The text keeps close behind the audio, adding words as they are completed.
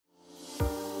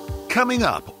Coming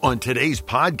up on today's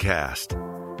podcast.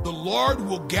 The Lord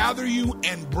will gather you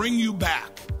and bring you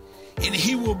back, and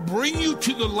he will bring you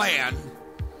to the land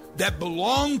that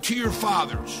belonged to your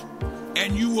fathers,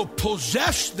 and you will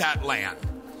possess that land,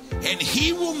 and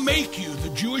he will make you, the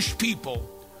Jewish people,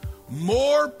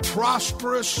 more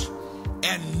prosperous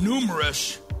and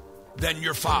numerous than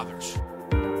your fathers.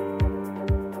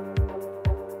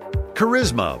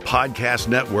 Charisma Podcast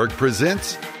Network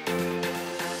presents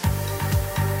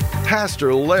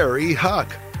Pastor Larry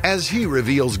Huck as he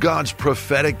reveals God's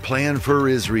prophetic plan for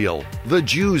Israel, the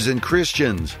Jews and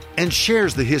Christians, and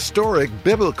shares the historic,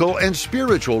 biblical, and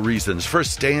spiritual reasons for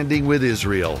standing with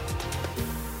Israel.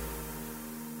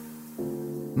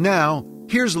 Now,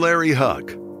 here's Larry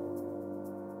Huck.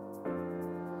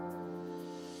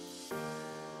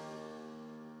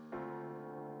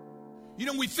 You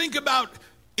know, we think about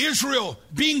Israel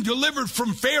being delivered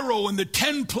from Pharaoh and the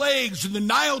 10 plagues and the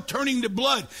Nile turning to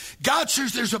blood. God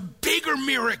says there's a bigger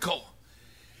miracle.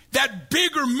 That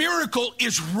bigger miracle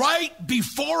is right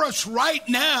before us right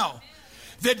now.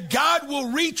 That God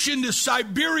will reach into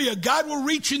Siberia, God will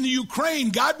reach into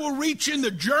Ukraine, God will reach into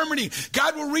Germany,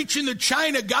 God will reach into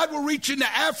China, God will reach into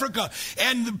Africa.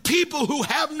 And the people who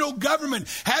have no government,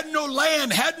 had no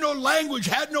land, had no language,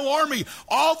 had no army,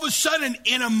 all of a sudden,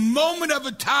 in a moment of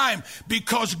a time,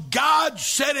 because God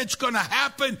said it's going to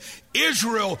happen,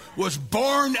 Israel was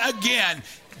born again,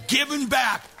 given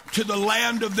back to the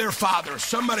land of their fathers.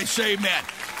 Somebody say amen.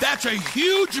 That's a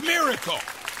huge miracle.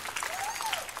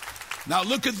 Now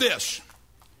look at this.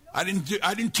 I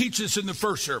didn't teach this in the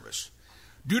first service.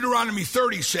 Deuteronomy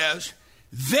 30 says,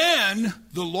 then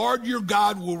the Lord your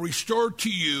God will restore to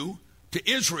you, to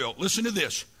Israel, listen to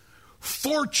this,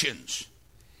 fortunes,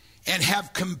 and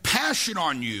have compassion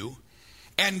on you,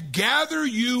 and gather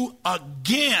you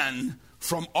again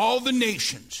from all the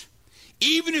nations,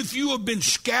 even if you have been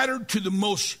scattered to the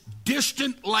most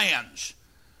distant lands.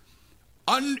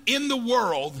 In the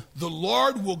world, the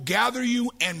Lord will gather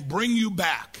you and bring you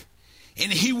back, and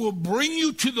he will bring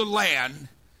you to the land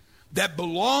that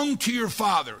belonged to your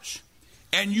fathers,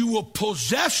 and you will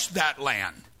possess that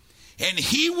land, and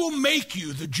he will make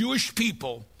you, the Jewish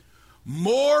people,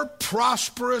 more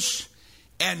prosperous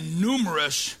and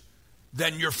numerous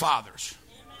than your fathers.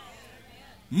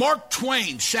 Mark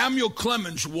Twain, Samuel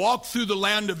Clemens, walked through the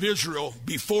land of Israel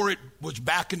before it was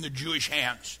back in the Jewish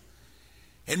hands.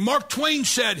 And Mark Twain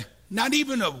said, not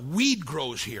even a weed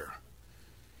grows here.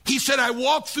 He said, I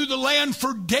walked through the land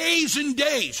for days and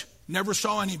days, never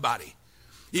saw anybody.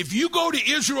 If you go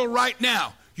to Israel right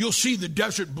now, you'll see the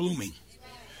desert blooming.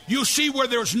 You'll see where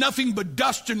there's nothing but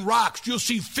dust and rocks. You'll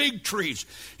see fig trees.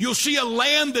 You'll see a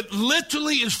land that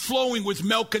literally is flowing with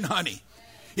milk and honey.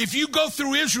 If you go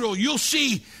through Israel, you'll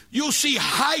see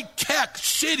high-tech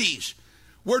cities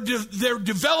where they're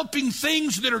developing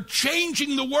things that are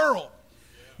changing the world.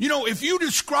 You know, if you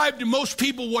describe to most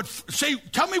people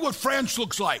tell me what France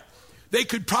looks like, they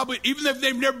could probably, even if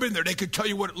they've never been there, they could tell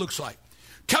you what it looks like.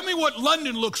 Tell me what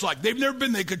London looks like. They've never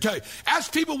been, they could tell you.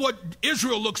 Ask people what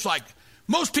Israel looks like.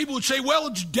 Most people would say, well,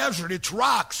 it's desert, it's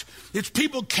rocks, it's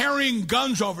people carrying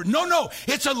guns over. No,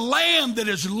 it's a land that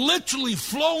is literally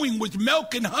flowing with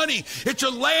milk and honey. It's a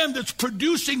land that's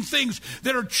producing things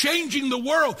that are changing the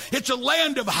world. It's a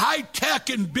land of high tech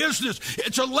and business.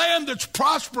 It's a land that's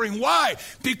prospering. Why?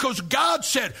 Because God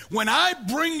said, when I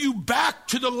bring you back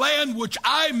to the land which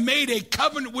I made a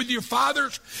covenant with your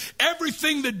fathers,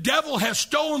 everything the devil has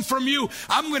stolen from you,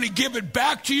 I'm going to give it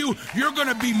back to you. You're going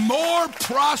to be more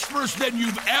prosperous than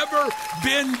you've ever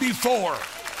been before.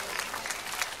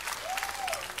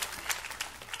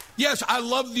 Yes, I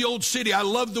love the old city. I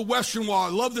love the Western Wall. I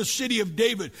love the city of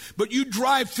David. But you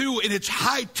drive through and it's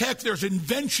high tech. There's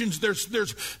inventions.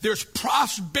 There's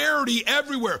prosperity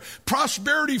everywhere.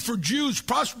 Prosperity for Jews.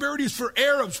 Prosperity for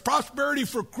Arabs. Prosperity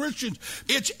for Christians.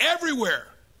 It's everywhere.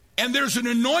 And there's an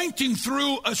anointing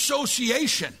through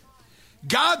association.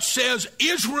 God says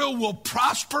Israel will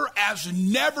prosper as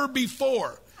never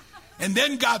before. And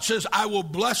then God says, I will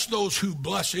bless those who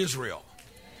bless Israel.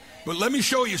 But let me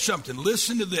show you something.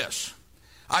 Listen to this.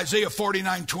 Isaiah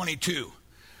 49:22.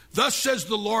 Thus says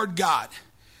the Lord God,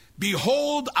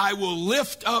 behold, I will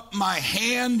lift up my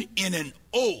hand in an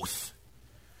oath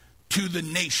to the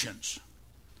nations.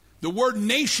 The word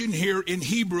nation here in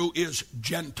Hebrew is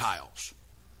Gentiles.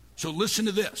 So listen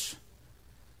to this.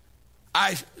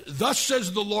 Thus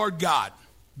says the Lord God,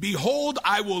 behold,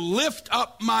 I will lift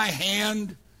up my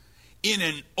hand in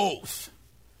an oath.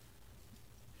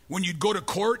 When you'd go to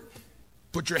court,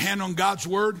 put your hand on God's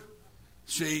word,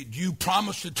 say, do you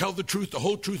promise to tell the truth, the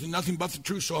whole truth, and nothing but the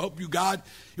truth, so help you God?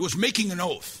 It was making an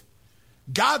oath.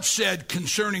 God said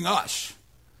concerning us,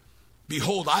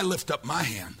 behold, I lift up my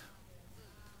hand,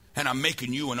 and I'm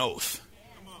making you an oath.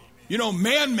 You know,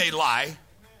 man may lie,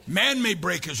 man may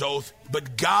break his oath,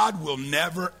 but God will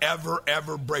never, ever,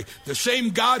 ever break. The same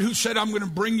God who said, I'm going to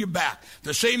bring you back.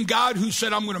 The same God who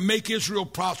said, I'm going to make Israel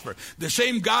prosper. The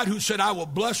same God who said, I will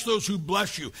bless those who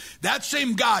bless you. That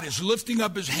same God is lifting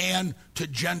up his hand to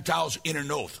Gentiles in an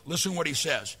oath. Listen what he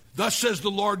says. Thus says the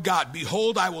Lord God,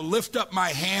 behold, I will lift up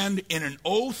my hand in an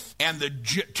oath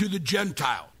to the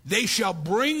Gentile. They shall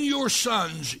bring your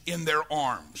sons in their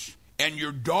arms, and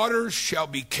your daughters shall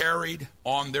be carried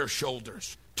on their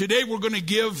shoulders. Today we're going to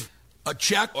give a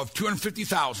check of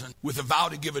 $250,000 with a vow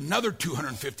to give another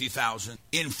 $250,000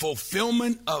 in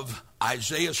fulfillment of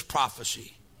Isaiah's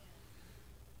prophecy.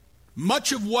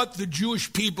 Much of what the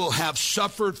Jewish people have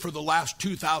suffered for the last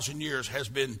 2,000 years has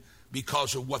been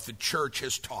because of what the church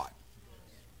has taught.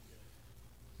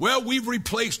 Well, we've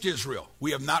replaced Israel.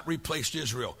 We have not replaced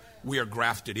Israel. We are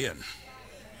grafted in.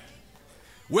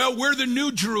 Well, we're the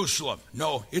new Jerusalem.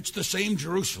 No, it's the same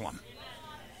Jerusalem.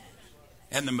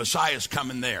 And the Messiah's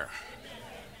coming there.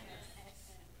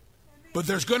 But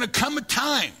there's going to come a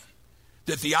time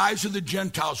that the eyes of the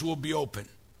Gentiles will be open.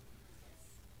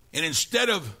 And instead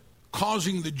of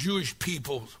causing the Jewish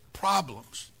people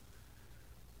problems,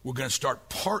 we're going to start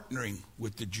partnering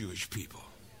with the Jewish people.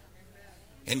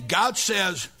 And God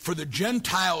says, for the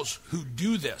Gentiles who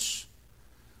do this,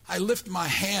 I lift my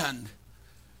hand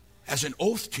as an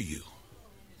oath to you.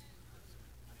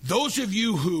 Those of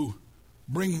you who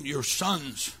bring your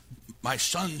sons, my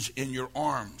sons in your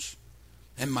arms,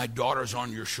 and my daughters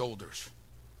on your shoulders,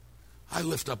 I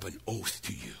lift up an oath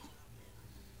to you.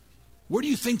 Where do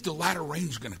you think the latter rain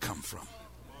is going to come from?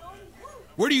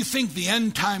 Where do you think the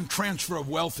end time transfer of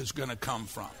wealth is going to come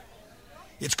from?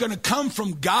 It's going to come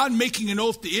from God making an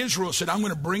oath to Israel, said, I'm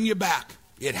going to bring you back.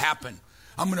 It happened.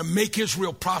 I'm going to make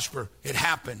Israel prosper. It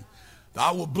happened.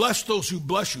 I will bless those who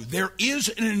bless you. There is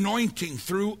an anointing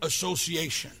through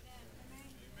association.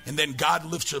 And then God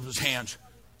lifts up his hands.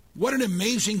 What an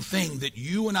amazing thing that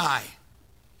you and I,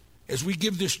 as we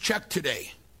give this check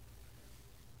today,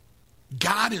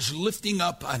 God is lifting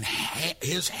up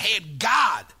his hand.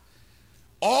 God,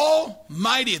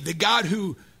 Almighty, the God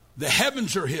who the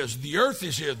heavens are his, the earth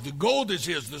is his, the gold is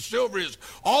his, the silver is,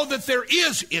 all that there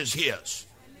is his.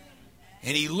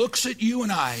 And he looks at you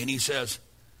and I and he says,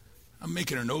 I'm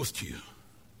making an oath to you.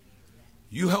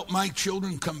 You help my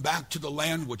children come back to the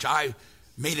land which I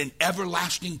made an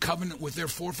everlasting covenant with their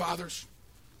forefathers.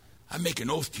 I make an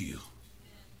oath to you.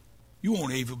 You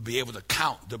won't even be able to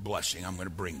count the blessing I'm going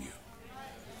to bring you.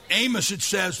 Amos, it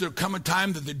says there'll come a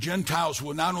time that the Gentiles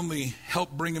will not only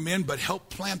help bring them in, but help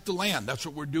plant the land. That's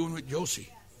what we're doing with Josie.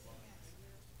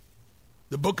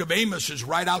 The book of Amos is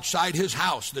right outside his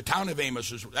house. The town of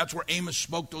Amos, that's where Amos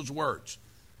spoke those words.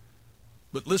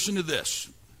 But listen to this,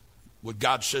 what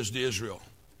God says to Israel.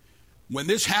 When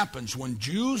this happens, when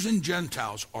Jews and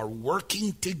Gentiles are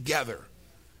working together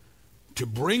to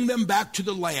bring them back to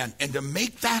the land and to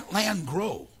make that land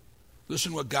grow,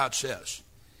 listen what God says.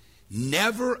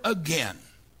 Never again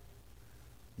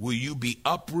will you be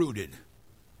uprooted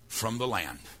from the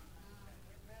land.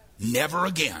 Never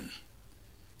again.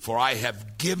 For I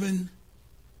have given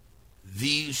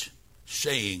these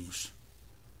sayings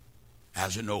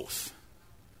as an oath.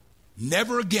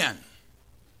 Never again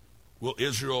will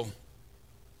Israel,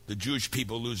 the Jewish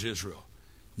people, lose Israel.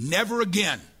 Never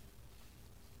again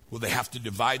will they have to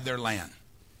divide their land.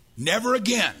 Never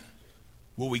again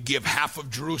will we give half of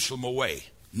Jerusalem away.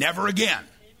 Never again.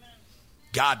 Amen.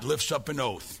 God lifts up an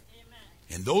oath.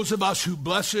 Amen. And those of us who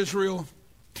bless Israel,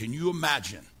 can you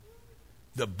imagine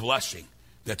the blessing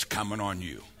that's coming on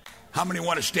you? How many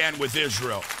want to stand with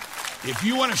Israel? If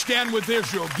you want to stand with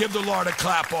Israel, give the Lord a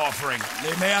clap offering.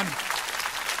 Amen.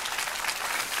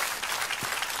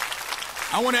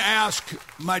 I want to ask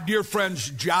my dear friends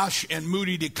Josh and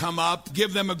Moody to come up.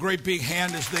 Give them a great big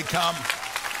hand as they come.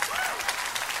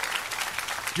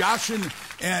 Josh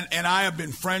and I have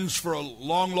been friends for a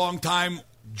long, long time.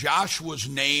 Josh was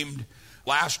named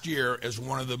last year as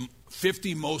one of the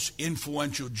 50 most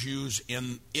influential Jews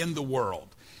in the world.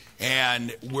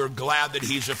 And we're glad that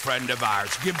he's a friend of ours.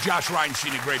 Give Josh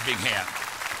Reinstein a great big hand.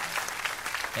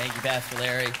 Thank you, Pastor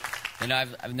Larry. You know,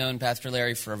 I've known Pastor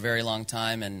Larry for a very long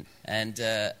time, and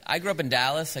I grew up in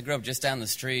Dallas. I grew up just down the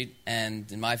street,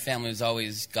 and my family was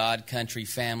always God, country,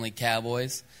 family,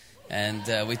 cowboys.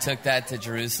 And we took that to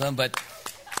Jerusalem. But,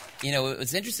 you know,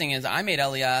 what's interesting is I made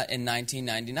Aliyah in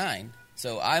 1999.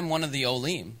 So I'm one of the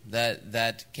Olim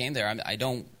that came there. I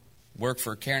don't work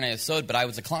for Keren Hayesod, but I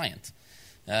was a client.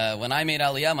 When I made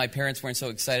Aliyah, my parents weren't so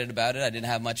excited about it. I didn't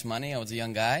have much money. I was a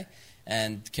young guy.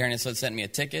 And Keren Hayesod sent me a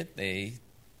ticket. They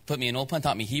put me in Ulpan,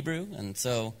 taught me Hebrew, and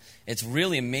so it's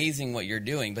really amazing what you're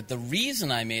doing. But the reason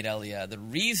I made Aliyah, the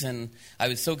reason I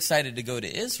was so excited to go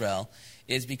to Israel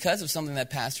is because of something that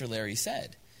Pastor Larry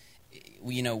said.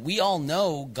 We all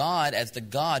know God as the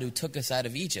God who took us out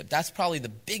of Egypt. That's probably the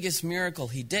biggest miracle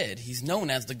he did. He's known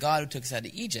as the God who took us out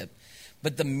of Egypt.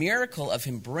 But the miracle of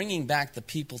him bringing back the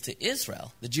people to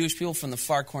Israel, the Jewish people from the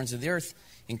far corners of the earth,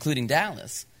 including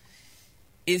Dallas,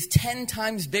 is 10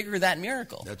 times bigger, that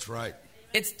miracle. That's right.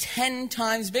 It's 10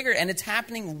 times bigger, and it's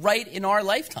happening right in our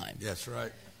lifetime. That's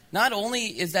right. Not only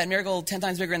is that miracle 10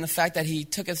 times bigger in the fact that he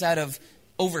took us out of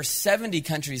over 70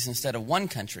 countries instead of one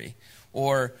country,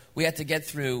 or we had to get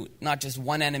through not just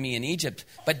one enemy in Egypt,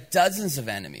 but dozens of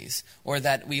enemies, or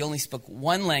that we only spoke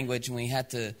one language and we had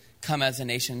to come as a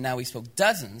nation, now we spoke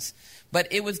dozens. But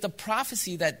it was the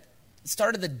prophecy that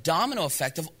started the domino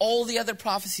effect of all the other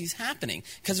prophecies happening.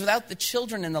 Because without the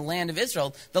children in the land of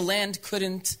Israel, the land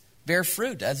couldn't bear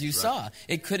fruit, as you saw.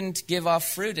 It couldn't give off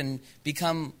fruit and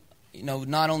become,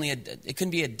 not only it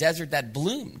couldn't be a desert that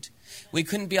bloomed. We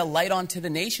couldn't be a light onto the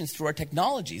nations through our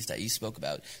technologies that you spoke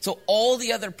about. So all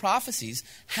the other prophecies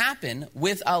happen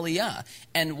with Aliyah.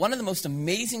 And one of the most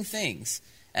amazing things,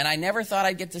 and I never thought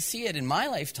I'd get to see it in my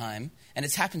lifetime, and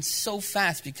it's happened so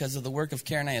fast because of the work of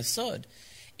Keren HaYesod,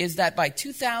 is that by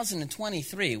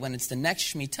 2023, when it's the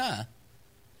next Shemitah,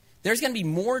 there's going to be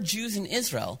more Jews in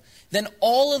Israel than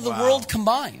all of the world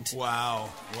combined. Wow.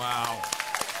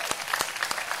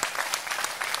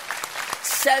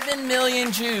 7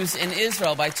 million Jews in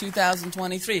Israel by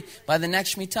 2023, by the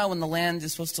next Shemitah when the land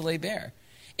is supposed to lay bare.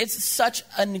 It's such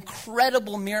an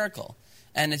incredible miracle.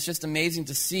 And it's just amazing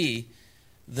to see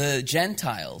the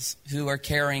Gentiles who are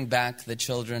carrying back the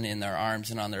children in their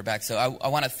arms and on their back. So I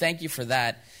want to thank you for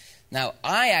that. Now,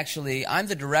 I'm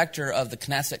the director of the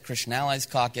Knesset Christian Allies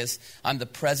Caucus. I'm the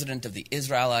president of the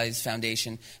Israel Allies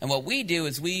Foundation. And what we do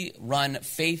is we run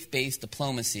faith-based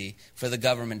diplomacy for the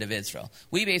government of Israel.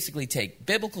 We basically take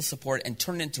biblical support and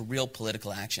turn it into real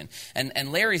political action.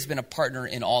 And Larry's been a partner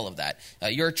in all of that.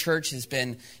 Your church has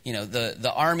been,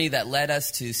 the army that led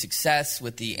us to success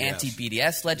with the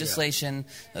anti-BDS legislation,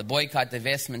 the boycott,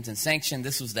 divestment, and sanction.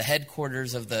 This was the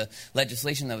headquarters of the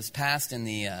legislation that was passed in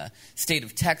the state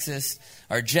of Texas.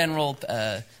 Our general,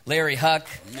 Larry Huck,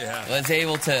 was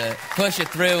able to push it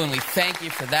through, and we thank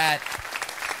you for that.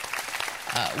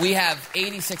 We have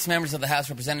 86 members of the House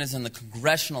of Representatives in the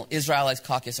Congressional Israel Allies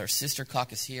Caucus, our sister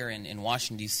caucus here in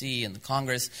Washington, D.C., in the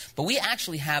Congress. But we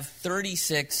actually have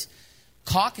 36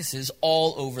 caucuses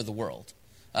all over the world.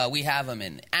 We have them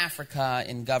in Africa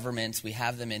in governments. We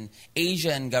have them in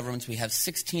Asia in governments. We have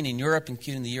 16 in Europe,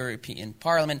 including the European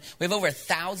Parliament. We have over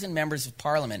 1,000 members of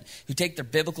Parliament who take their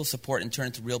biblical support and turn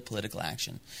it into real political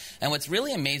action. And what's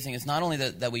really amazing is not only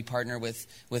that we partner with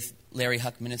Larry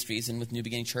Huck Ministries and with New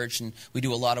Beginning Church, and we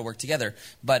do a lot of work together,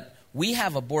 but we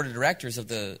have a board of directors of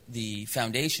the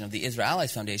foundation, of the Israel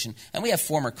Allies Foundation, and we have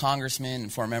former congressmen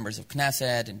and former members of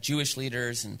Knesset and Jewish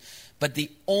leaders. But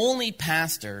the only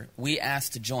pastor we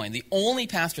asked to join, the only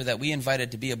pastor that we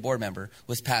invited to be a board member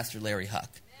was Pastor Larry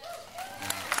Huck.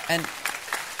 And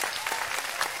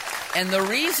the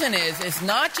reason is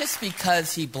not just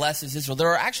because he blesses Israel. There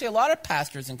are actually a lot of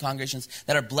pastors and congregations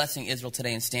that are blessing Israel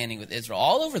today and standing with Israel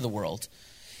all over the world.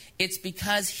 It's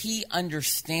because he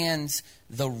understands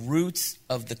the roots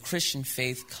of the Christian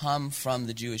faith come from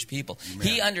the Jewish people. Amen.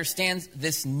 He understands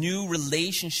this new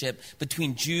relationship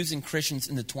between Jews and Christians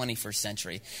in the 21st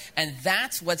century. And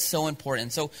that's what's so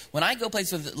important. So when I go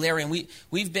places with Larry, and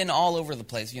we've been all over the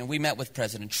place. We met with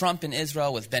President Trump in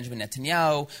Israel, with Benjamin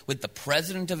Netanyahu, with the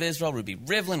President of Israel, Ruby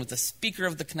Rivlin, with the Speaker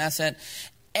of the Knesset.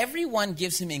 Everyone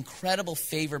gives him incredible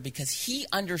favor because he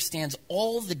understands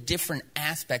all the different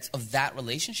aspects of that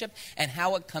relationship and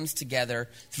how it comes together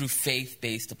through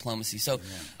faith-based diplomacy. So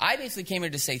I basically came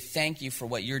here to say thank you for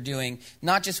what you're doing,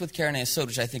 not just with Keren HaYesod,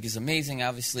 which I think is amazing.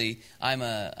 Obviously, I'm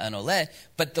an Oleh,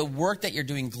 but the work that you're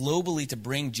doing globally to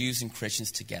bring Jews and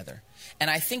Christians together. And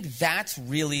I think that's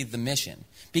really the mission,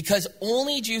 because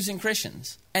only Jews and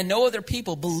Christians and no other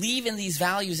people believe in these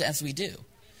values as we do.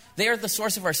 They are the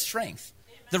source of our strength,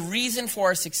 the reason for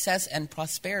our success and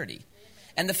prosperity,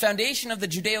 and the foundation of the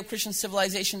Judeo-Christian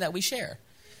civilization that we share.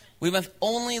 We must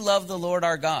only love the Lord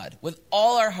our God with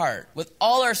all our heart, with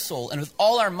all our soul, and with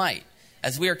all our might,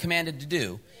 as we are commanded to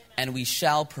do, and we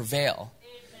shall prevail.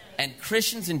 And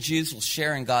Christians and Jews will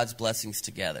share in God's blessings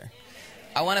together.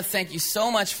 I want to thank you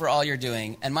so much for all you're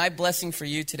doing, and my blessing for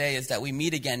you today is that we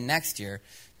meet again next year,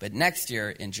 but next year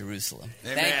in Jerusalem.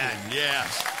 Amen. Thank you.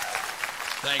 Yes.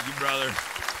 Thank you, brother.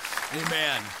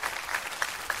 Amen.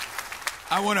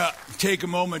 I want to take a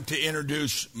moment to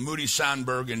introduce Moody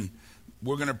Sandberg and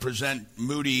we're going to present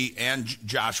Moody, and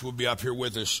Josh will be up here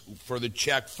with us for the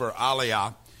check for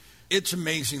Aliyah. It's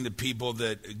amazing the people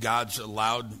that God's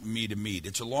allowed me to meet.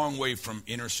 It's a long way from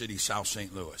inner city South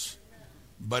St. Louis,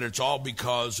 but it's all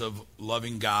because of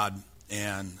loving God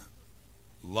and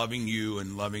loving you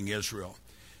and loving Israel.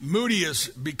 Moody has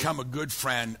become a good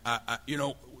friend.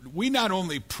 We not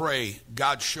only pray,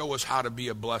 God show us how to be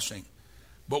a blessing,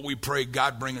 but we pray,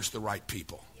 God bring us the right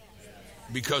people.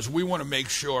 Because we want to make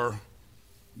sure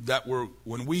that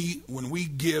when we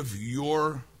give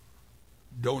your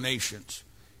donations,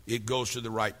 it goes to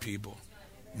the right people.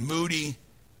 Moody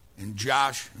and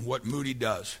Josh, and what Moody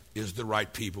does is the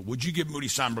right people. Would you give Moody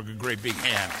Sonberg a great big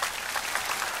hand?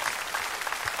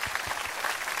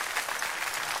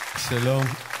 Shalom.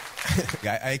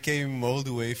 I came all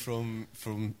the way from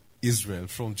Israel,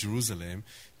 from Jerusalem,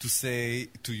 to say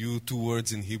to you 2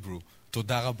 words in Hebrew.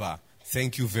 Toda rabah.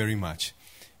 Thank you very much.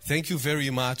 Thank you very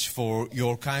much for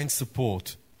your kind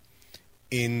support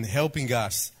in helping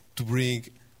us to bring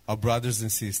our brothers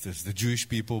and sisters, the Jewish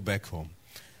people, back home.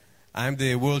 I'm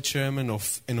the world chairman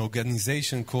of an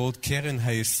organization called Keren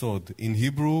HaYesod. In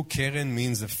Hebrew, Keren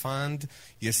means a fund,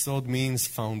 Yesod means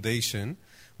foundation.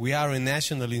 We are a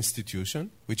national institution,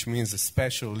 which means a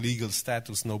special legal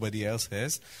status nobody else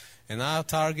has. And our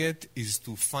target is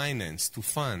to finance, to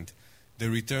fund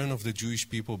the return of the Jewish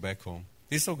people back home.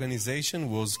 This organization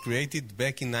was created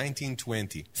back in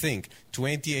 1920. Think,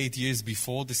 28 years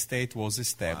before the state was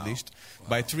established,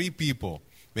 by 3 people.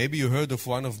 Maybe you heard of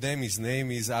one of them. His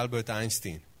name is Albert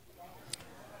Einstein.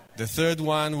 The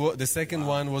second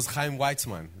one was Chaim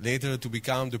Weizmann, later to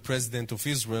become the president of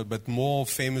Israel, but more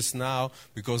famous now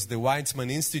because the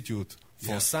Weizmann Institute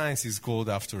for Science is called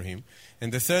after him.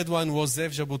 And the third one was Zev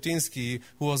Jabotinsky,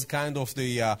 who was kind of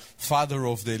the father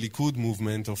of the Likud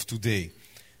movement of today.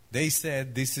 They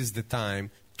said this is the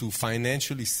time to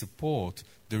financially support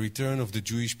the return of the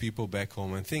Jewish people back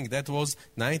home. And think that was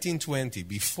 1920,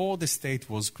 before the state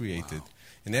was created. Wow.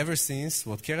 And ever since,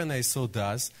 what Keren HaYesod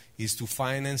does is to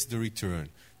finance the return,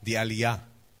 the Aliyah,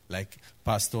 like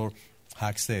Pastor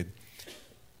Hak said.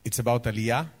 It's about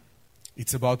Aliyah.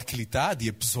 It's about Klita, the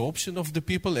absorption of the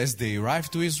people as they arrive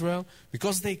to Israel,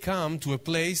 because they come to a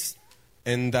place,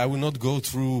 and I will not go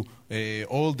through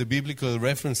all the biblical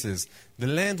references. The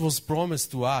land was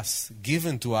promised to us,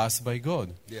 given to us by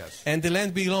God. Yes. And the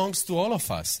land belongs to all of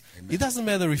us. Amen. It doesn't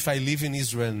matter if I live in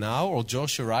Israel now, or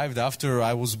Josh arrived after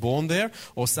I was born there,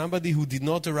 or somebody who did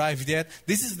not arrive yet.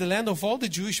 This is the land of all the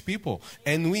Jewish people.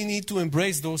 And we need to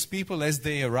embrace those people as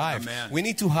they arrive. Amen. We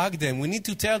need to hug them. We need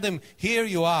to tell them, here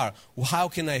you are. How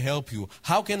can I help you?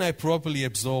 How can I properly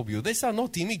absorb you? These are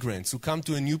not immigrants who come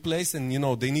to a new place and,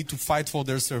 they need to fight for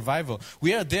their survival.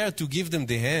 We are there to give them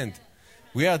the hand.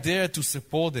 We are there to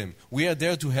support them. We are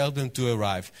there to help them to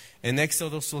arrive. And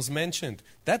Exodus was mentioned.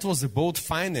 That was a boat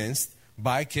financed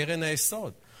by Keren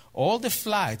HaYesod. All the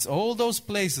flights, all those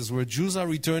places where Jews are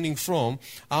returning from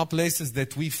are places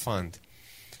that we fund.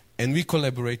 And we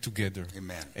collaborate together.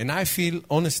 Amen. And I feel,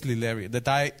 honestly, Larry,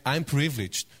 that I'm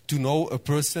privileged to know a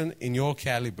person in your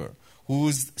caliber who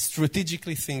is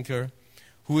strategically thinker,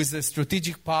 who is a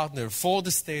strategic partner for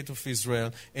the state of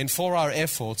Israel and for our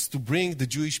efforts to bring the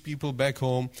Jewish people back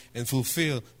home and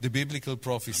fulfill the biblical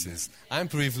prophecies. Amen. I'm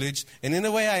privileged, and in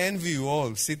a way I envy you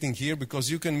all sitting here because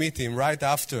you can meet him right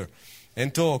after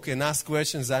and talk and ask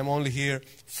questions. I'm only here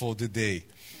for the day.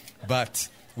 But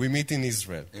we meet in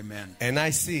Israel. Amen. And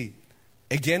I see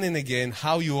again and again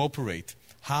how you operate,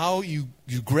 how you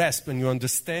grasp and you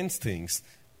understand things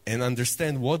and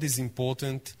understand what is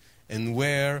important and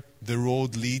where the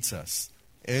road leads us.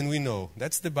 And we know,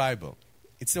 that's the Bible.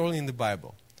 It's all in the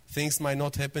Bible. Things might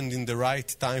not happen in the right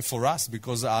time for us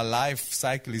because our life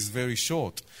cycle is very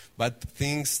short. But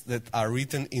things that are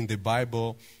written in the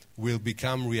Bible will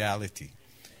become reality.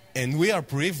 And we are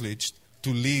privileged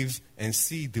to live and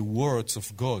see the words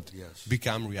of God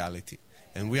become reality.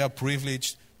 And we are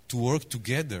privileged to work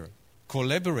together,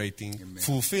 collaborating, Amen.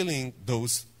 Fulfilling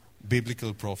those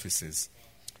biblical prophecies.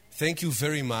 Thank you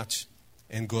very much,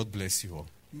 and God bless you all.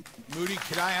 Moody,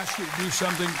 could I ask you to do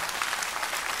something?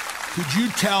 Could you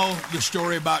tell the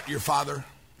story about your father?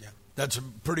 Yeah. That's a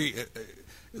pretty...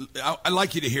 I'd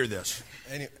like you to hear this.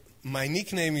 Anyway, my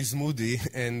nickname is Moody,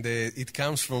 and it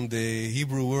comes from the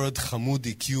Hebrew word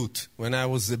chamudi, cute. When I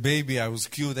was a baby, I was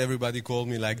cute. Everybody called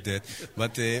me like that.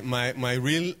 But my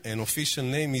real and official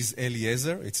name is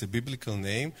Eliezer. It's a biblical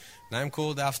name. And I'm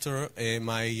called after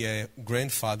my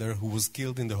grandfather who was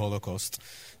killed in the Holocaust.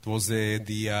 It was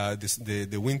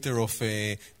the winter of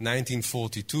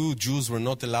 1942. Jews were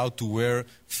not allowed to wear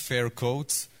fur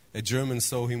coats. A German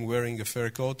saw him wearing a fur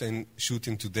coat and shoot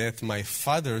him to death. My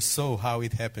father saw how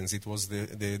it happens. It was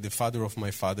the father of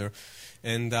my father.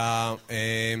 And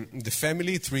the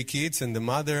family, 3 kids, and the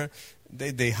mother,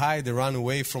 they hide, they run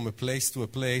away from a place to a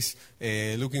place,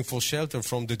 looking for shelter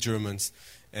from the Germans.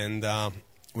 And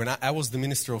when I was the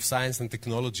Minister of Science and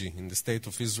Technology in the State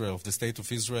of Israel,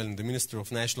 and the Minister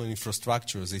of National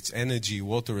Infrastructures, it's energy,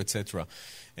 water, etc.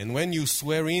 And when you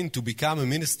swear in to become a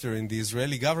minister in the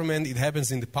Israeli government, it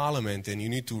happens in the parliament, and you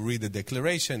need to read the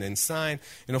declaration and sign.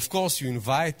 And of course, you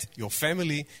invite your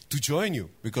family to join you,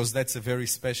 because that's a very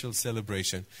special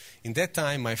celebration. In that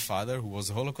time, my father, who was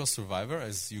a Holocaust survivor,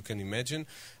 as you can imagine,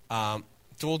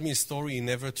 told me a story he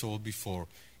never told before.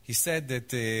 He said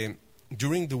that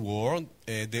during the war,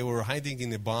 they were hiding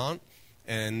in a barn,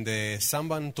 and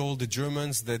someone told the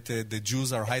Germans that the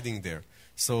Jews are hiding there.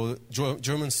 So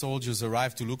German soldiers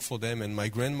arrived to look for them, and my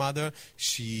grandmother,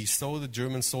 she saw the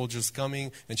German soldiers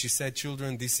coming, and she said,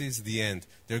 "Children, this is the end.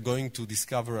 They're going to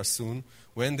discover us soon.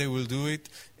 When they will do it,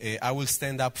 I will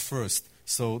stand up first.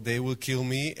 So they will kill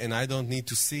me, and I don't need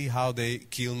to see how they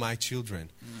kill my children."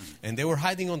 And they were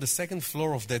hiding on the second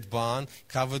floor of that barn,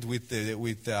 covered with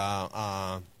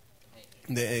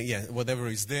whatever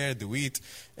is there, the wheat,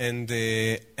 and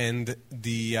the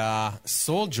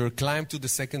soldier climbed to the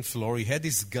second floor. He had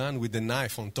his gun with a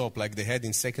knife on top, like they had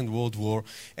in Second World War,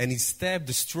 and he stabbed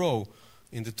the straw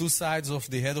in the 2 sides of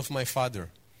the head of my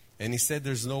father. And he said,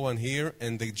 "There's no one here,"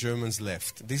 and the Germans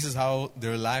left. This is how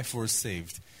their life was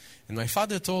saved. And my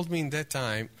father told me in that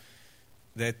time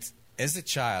that as a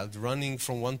child, running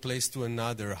from one place to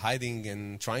another, hiding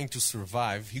and trying to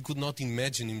survive, he could not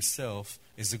imagine himself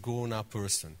as a grown-up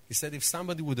person. He said, if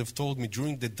somebody would have told me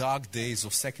during the dark days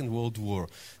of Second World War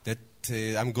that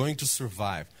I'm going to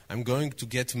survive, I'm going to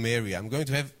get married, I'm going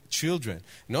to have children.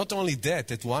 Not only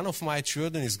that one of my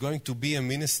children is going to be a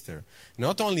minister.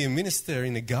 Not only a minister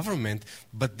in a government,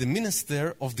 but the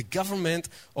minister of the government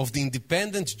of the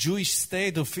independent Jewish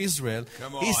state of Israel.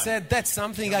 He said that's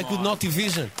something I could not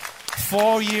envision.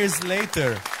 4 years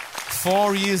later,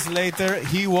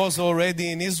 he was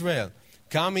already in Israel,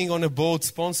 coming on a boat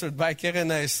sponsored by Keren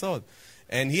HaYesod.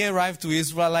 And he arrived to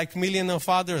Israel like millions of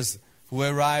others who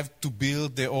arrived to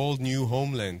build their old new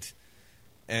homeland.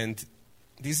 And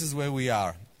this is where we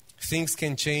are. Things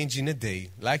can change in a day.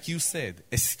 Like you said,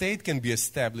 a state can be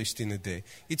established in a day.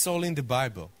 It's all in the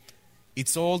Bible.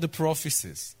 It's all the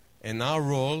prophecies. And our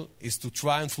role is to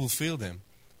try and fulfill them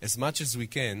as much as we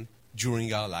can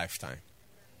during our lifetime.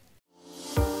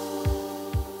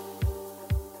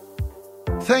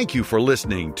 Thank you for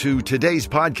listening to today's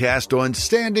podcast on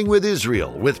Standing with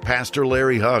Israel with Pastor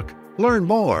Larry Huck. Learn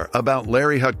more about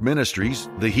Larry Huck Ministries,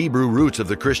 the Hebrew roots of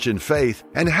the Christian faith,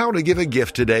 and how to give a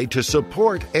gift today to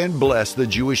support and bless the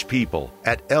Jewish people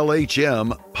at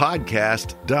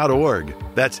lhmpodcast.org.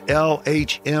 That's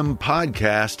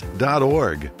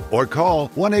lhmpodcast.org. Or call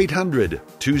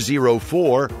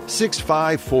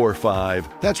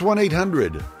 1-800-204-6545. That's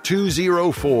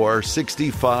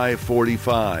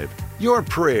 1-800-204-6545. Your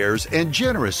prayers and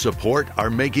generous support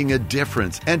are making a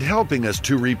difference and helping us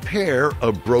to repair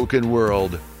a broken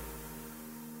world.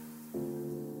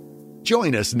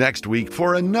 Join us next week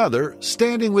for another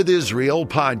Standing with Israel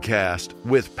podcast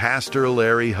with Pastor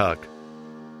Larry Huck.